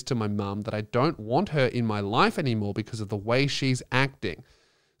the news to my mum that I don't want her in my life anymore because of the way she's acting.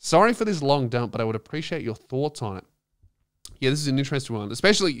 Sorry for this long dump, but I would appreciate your thoughts on it. Yeah, this is an interesting one,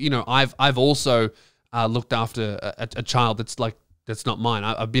 especially, you know, I've also looked after a child that's not mine.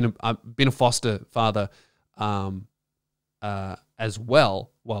 I've been a foster father as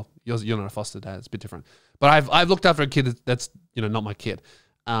well. Well, you're not a foster dad; it's a bit different. But I've looked after a kid that's not my kid.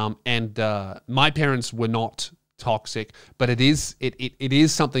 And my parents were not toxic, but it is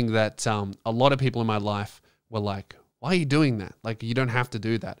something that a lot of people in my life were like, "Why are you doing that? Like, you don't have to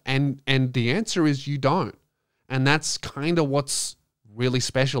do that." And the answer is you don't. And that's kind of what's really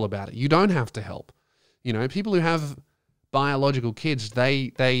special about it. You don't have to help. You know, people who have biological kids,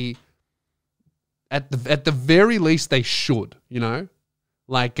 they at the very least they should, you know,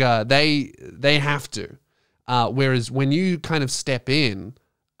 like they have to. Whereas when you kind of step in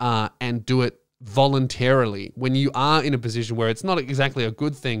and do it voluntarily, when you are in a position where it's not exactly a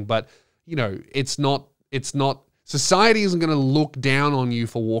good thing, but you know, it's not society isn't going to look down on you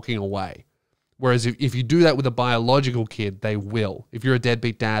for walking away. Whereas if you do that with a biological kid, they will. If you're a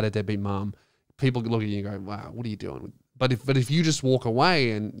deadbeat dad, a deadbeat mom, people look at you and go, "Wow, what are you doing?" But if you just walk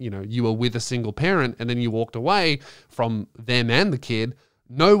away and, you know, you were with a single parent and then you walked away from them and the kid,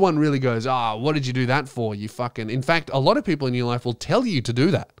 no one really goes, "What did you do that for? You fucking..." In fact, a lot of people in your life will tell you to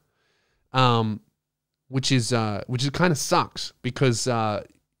do that, which is kind of sucks because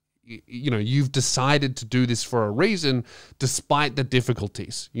you know, you've decided to do this for a reason, despite the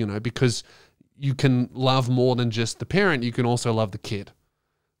difficulties. You know, because you can love more than just the parent; you can also love the kid,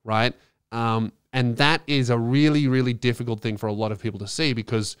 right? And that is a really, really difficult thing for a lot of people to see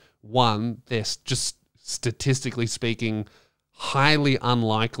because, one, they're just statistically speaking highly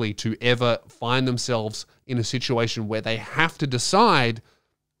unlikely to ever find themselves in a situation where they have to decide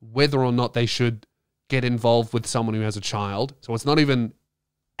whether or not they should get involved with someone who has a child. So it's not even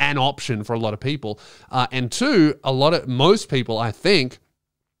an option for a lot of people. And two, most people, I think,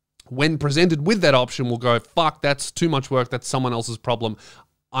 when presented with that option will go, fuck, that's too much work. That's someone else's problem.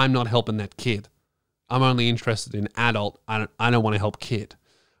 I'm not helping that kid. I'm only interested in adult. I don't want to help kid,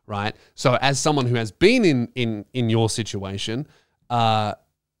 right? So as someone who has been in your situation, I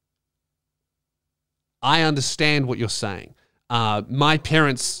understand what you're saying. My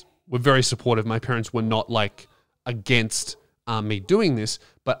parents were very supportive. My parents were not like against me doing this,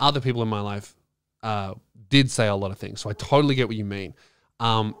 but other people in my life did say a lot of things. So I totally get what you mean.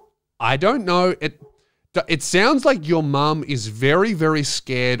 I don't know. It sounds like your mum is very, very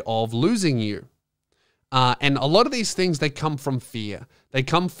scared of losing you. And a lot of these things, they come from fear. They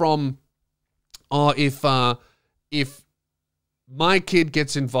come from, if my kid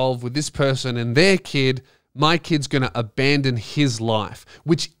gets involved with this person and their kid, my kid's going to abandon his life,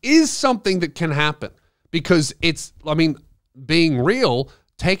 which is something that can happen because being real,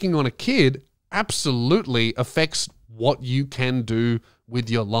 taking on a kid absolutely affects what you can do with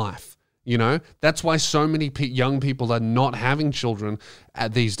your life. You know, that's why so many young people are not having children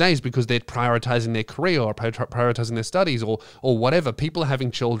these days, because they're prioritizing their career or prioritizing their studies or whatever. People are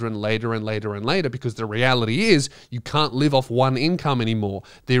having children later and later and later because the reality is you can't live off one income anymore.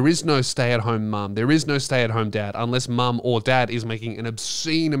 There is no stay-at-home mum. There is no stay-at-home dad unless mum or dad is making an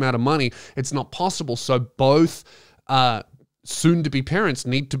obscene amount of money. It's not possible. So both soon-to-be parents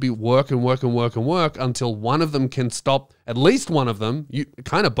need to be work until one of them can stop. At least one of them,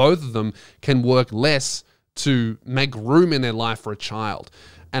 both of them can work less to make room in their life for a child.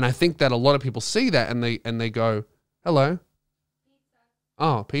 And I think that a lot of people see that and they go, hello. Pizza.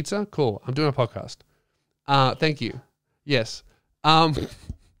 Oh, pizza? Cool. I'm doing a podcast. Thank you. Yes. A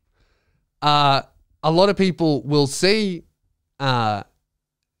lot of people will see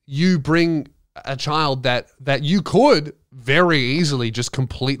you bring a child that you could very easily just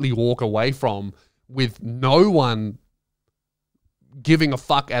completely walk away from with no one giving a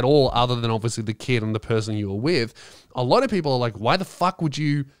fuck at all other than obviously the kid and the person you were with. A lot of people are like, why the fuck would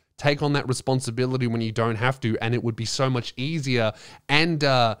you take on that responsibility when you don't have to? And it would be so much easier and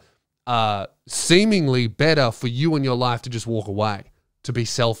seemingly better for you and your life to just walk away, to be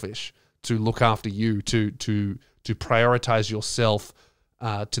selfish, to look after you, to prioritize yourself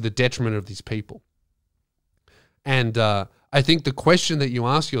to the detriment of these people. And I think the question that you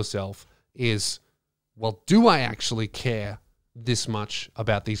ask yourself is, well, do I actually care this much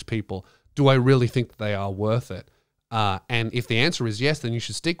about these people? Do I really think that they are worth it? And if the answer is yes, then you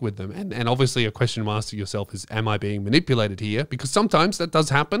should stick with them. And obviously a question to ask yourself is, am I being manipulated here? Because sometimes that does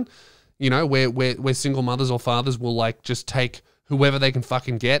happen, you know, where single mothers or fathers will like just take whoever they can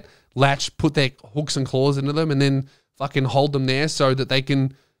fucking get, put their hooks and claws into them and then fucking hold them there so that they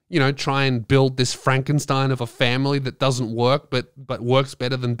can, you know, try and build this Frankenstein of a family that doesn't work, but works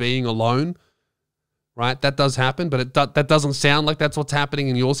better than being alone, right? That does happen, but that doesn't sound like that's what's happening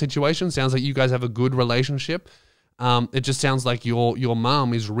in your situation. It sounds like you guys have a good relationship. It just sounds like your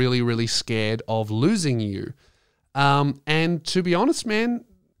mom is really, really scared of losing you. And to be honest, man,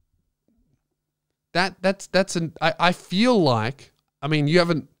 I feel like, I mean, you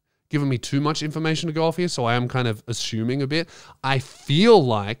haven't given me too much information to go off here, so I am kind of assuming a bit. I feel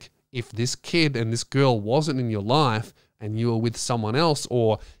like if this kid and this girl wasn't in your life and you were with someone else,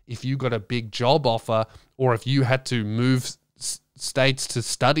 or if you got a big job offer, or if you had to move states to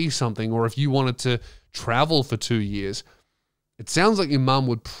study something, or if you wanted to travel for 2 years, it sounds like your mum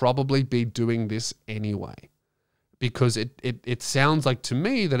would probably be doing this anyway. Because it sounds like to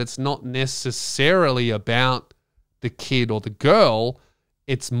me that it's not necessarily about the kid or the girl.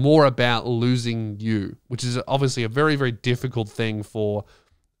 It's more about losing you, which is obviously a very, very difficult thing for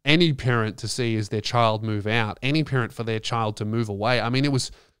any parent to see as their child move out, any parent for their child to move away. I mean, it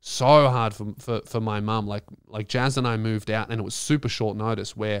was so hard for my mum. Like Jazz and I moved out, and it was super short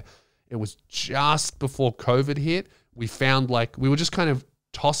notice, where it was just before COVID hit. We found like we were just kind of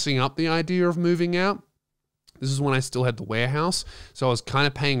tossing up the idea of moving out. This is when I still had the warehouse. So I was kind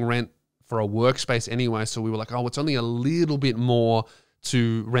of paying rent for a workspace anyway. So we were like, oh, it's only a little bit more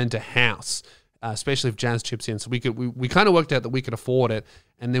to rent a house, especially if Jazz chips in. So we kind of worked out that we could afford it.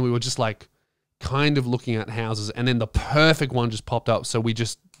 And then we were just like kind of looking at houses, and then the perfect one just popped up. So we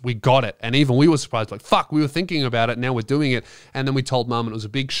got it. And even we were surprised, like, fuck, we were thinking about it. Now we're doing it. And then we told mum, and it was a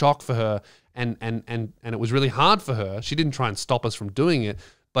big shock for her. And it was really hard for her. She didn't try and stop us from doing it,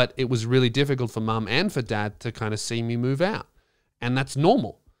 but it was really difficult for mum and for dad to kind of see me move out. And that's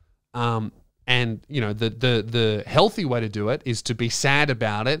normal. And, you know, the healthy way to do it is to be sad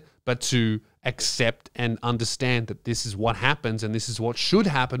about it, but to accept and understand that this is what happens and this is what should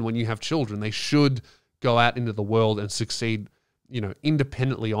happen when you have children. They should go out into the world and succeed,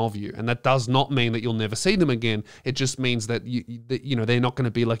 independently of you. And that does not mean that you'll never see them again. It just means that they're not going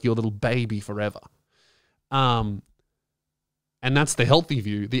to be like your little baby forever. And that's the healthy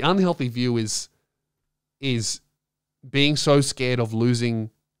view. The unhealthy view is being so scared of losing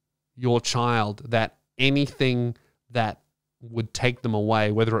your child that anything that would take them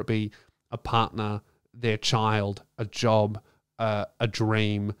away, whether it be a partner, their child, a job, a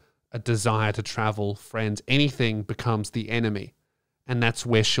dream, a desire to travel, friends, anything becomes the enemy. And that's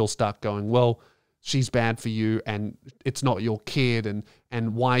where she'll start going, well, she's bad for you and it's not your kid,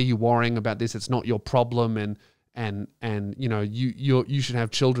 and why are you worrying about this? It's not your problem, and you should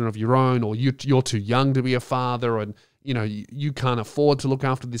have children of your own, or you're too young to be a father, and you can't afford to look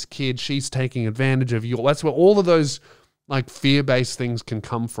after this kid. She's taking advantage of you. That's where all of those like fear-based things can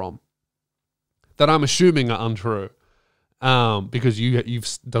come from, that I'm assuming are untrue, because you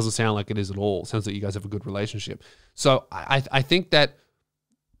doesn't sound like it is at all. It sounds like you guys have a good relationship. So I think that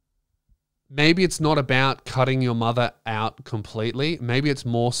maybe it's not about cutting your mother out completely. Maybe it's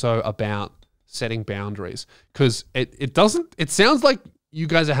more so about setting boundaries, because it sounds like you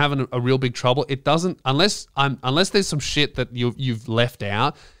guys are having a real big trouble. It doesn't, unless there's some shit that you've left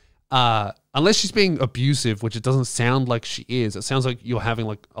out, unless she's being abusive, which it doesn't sound like she is. It sounds like you're having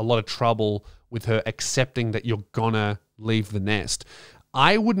like a lot of trouble with her accepting that you're gonna leave the nest.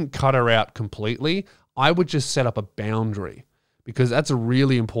 I wouldn't cut her out completely. I would just set up a boundary, because that's a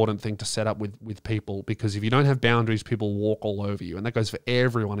really important thing to set up with people, because if you don't have boundaries, people walk all over you, and that goes for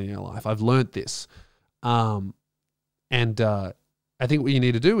everyone in your life. I've learned this. I think what you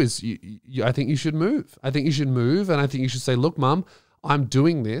need to do is I think you should move. I think you should move, and I think you should say, look, Mum, I'm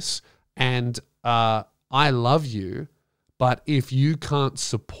doing this, and I love you, but if you can't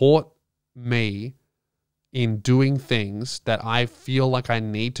support me in doing things that I feel like I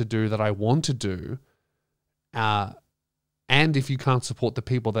need to do, that I want to do, and if you can't support the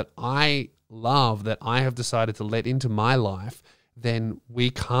people that I love, that I have decided to let into my life, then we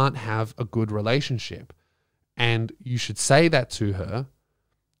can't have a good relationship. And you should say that to her.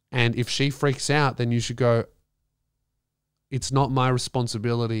 And if she freaks out, then you should go, it's not my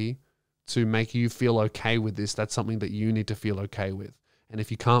responsibility to make you feel okay with this. That's something that you need to feel okay with. And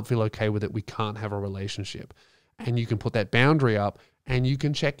if you can't feel okay with it, we can't have a relationship. And you can put that boundary up, and you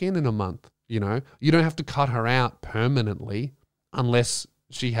can check in a month. You don't have to cut her out permanently unless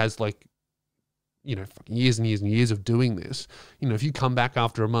she has fucking years and years and years of doing this. If you come back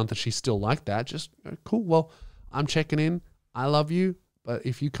after a month and she's still like that, just cool. Well, I'm checking in. I love you, but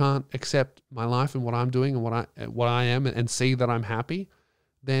if you can't accept my life and what I'm doing and what I am, and see that I'm happy,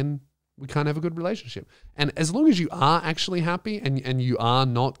 then we can't have a good relationship. And as long as you are actually happy and you are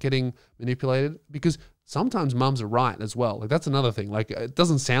not getting manipulated, because sometimes mums are right as well. Like, that's another thing. Like, it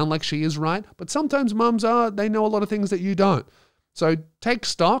doesn't sound like she is right, but sometimes mums they know a lot of things that you don't. So take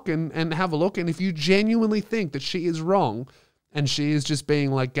stock and have a look. And if you genuinely think that she is wrong and she is just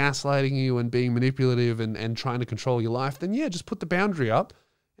being like gaslighting you and being manipulative and trying to control your life, then yeah, just put the boundary up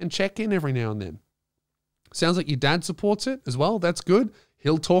and check in every now and then. Sounds like your dad supports it as well. That's good.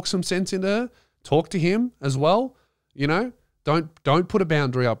 He'll talk some sense into her. Talk to him as well. Don't put a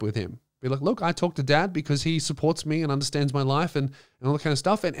boundary up with him. Be like, look, I talk to Dad because he supports me and understands my life and all that kind of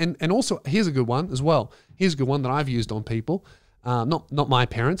stuff. And also, here's a good one as well. Here's a good one that I've used on people. Not my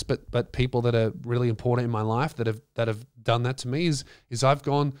parents, but people that are really important in my life that have done that to me is I've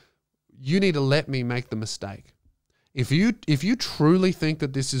gone, you need to let me make the mistake. If you truly think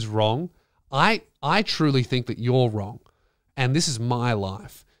that this is wrong, I truly think that you're wrong. And this is my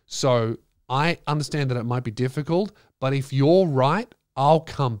life. So I understand that it might be difficult, but if you're right, I'll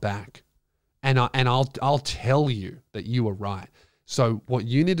come back. And I'll tell you that you were right. So what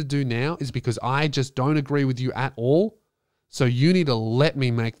you need to do now is, because I just don't agree with you at all, so you need to let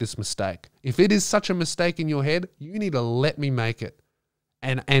me make this mistake. If it is such a mistake in your head, you need to let me make it.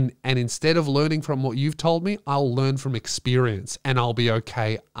 And instead of learning from what you've told me, I'll learn from experience, and I'll be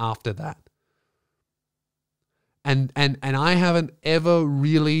okay after that. And I haven't ever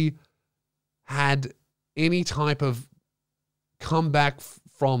really had any type of comeback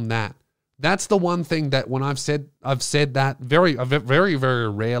from that. That's the one thing that when I've said that I've very, very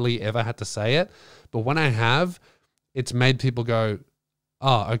rarely ever had to say it. But when I have, it's made people go,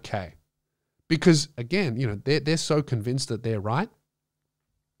 oh, okay. Because again, they're so convinced that they're right.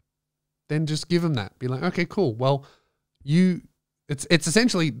 Then just give them that. Be like, okay, cool. Well, it's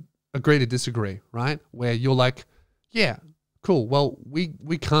essentially agree to disagree, right? Where you're like, yeah, cool. Well, we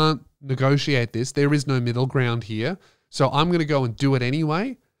can't negotiate this. There is no middle ground here. So I'm going to go and do it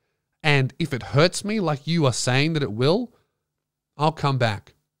anyway. And if it hurts me like you are saying that it will, I'll come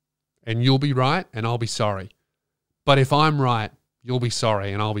back. and you'll be right and I'll be sorry. But if I'm right, you'll be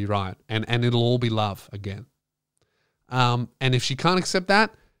sorry and I'll be right, and it'll all be love again. And if she can't accept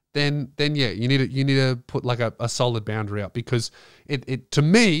that, then yeah, you need to put like a solid boundary up, because it to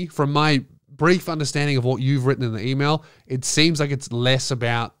me, from my brief understanding of what you've written in the email, it seems like it's less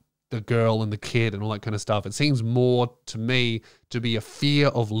about the girl and the kid and all that kind of stuff. It seems more to me to be a fear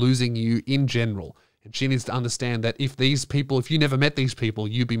of losing you in general. And she needs to understand that if you never met these people,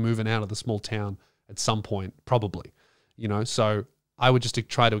 you'd be moving out of the small town at some point, probably, you know? So I would just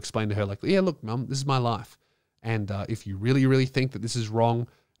try to explain to her, like, yeah, look, Mum, this is my life. And if you really, really think that this is wrong,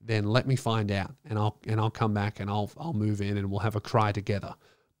 then let me find out, and I'll come back and I'll move in and we'll have a cry together.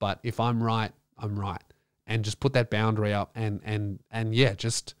 But if I'm right, I'm right. And just put that boundary up, and yeah,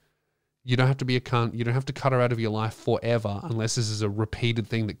 just, you don't have to be a cunt. You don't have to cut her out of your life forever, unless this is a repeated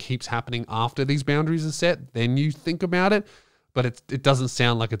thing that keeps happening after these boundaries are set. Then you think about it, but it doesn't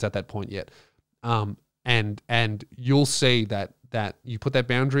sound like it's at that point yet. And you'll see that you put that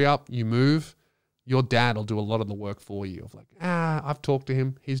boundary up, you move, your dad will do a lot of the work for you, of like, I've talked to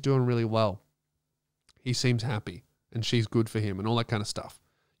him, he's doing really well, he seems happy, and she's good for him, and all that kind of stuff.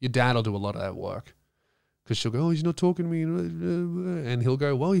 Your dad will do a lot of that work, because she'll go, oh, he's not talking to me, and he'll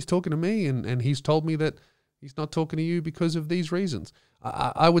go, well, he's talking to me, and he's told me that he's not talking to you because of these reasons.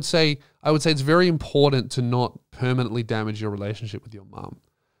 I would say it's very important to not permanently damage your relationship with your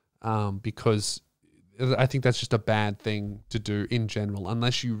mom, because I think that's just a bad thing to do in general,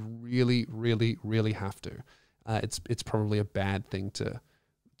 unless you really, really, really have to. It's probably a bad thing to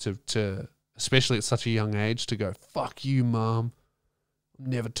especially at such a young age, to go, fuck you, Mom, I'm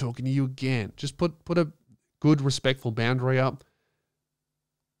never talking to you again. Just put a good, respectful boundary up.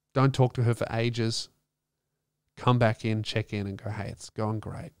 Don't talk to her for ages. Come back in, check in, and go, hey, it's going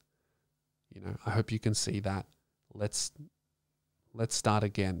great. You know, I hope you can see that. Let's start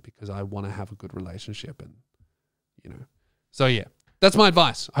again, because I want to have a good relationship, and, you know. So yeah, that's my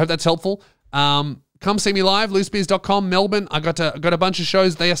advice. I hope that's helpful. Come see me live, loosbeers.com, Melbourne. I got a bunch of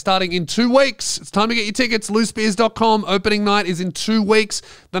shows. They are starting in 2 weeks. It's time to get your tickets. Loosbeers.com. Opening night is in 2 weeks.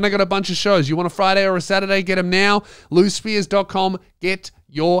 Then I got a bunch of shows. You want a Friday or a Saturday? Get them now. Loosbeers.com. Get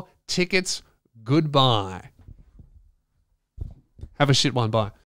your tickets. Goodbye. Have a shit one. Bye.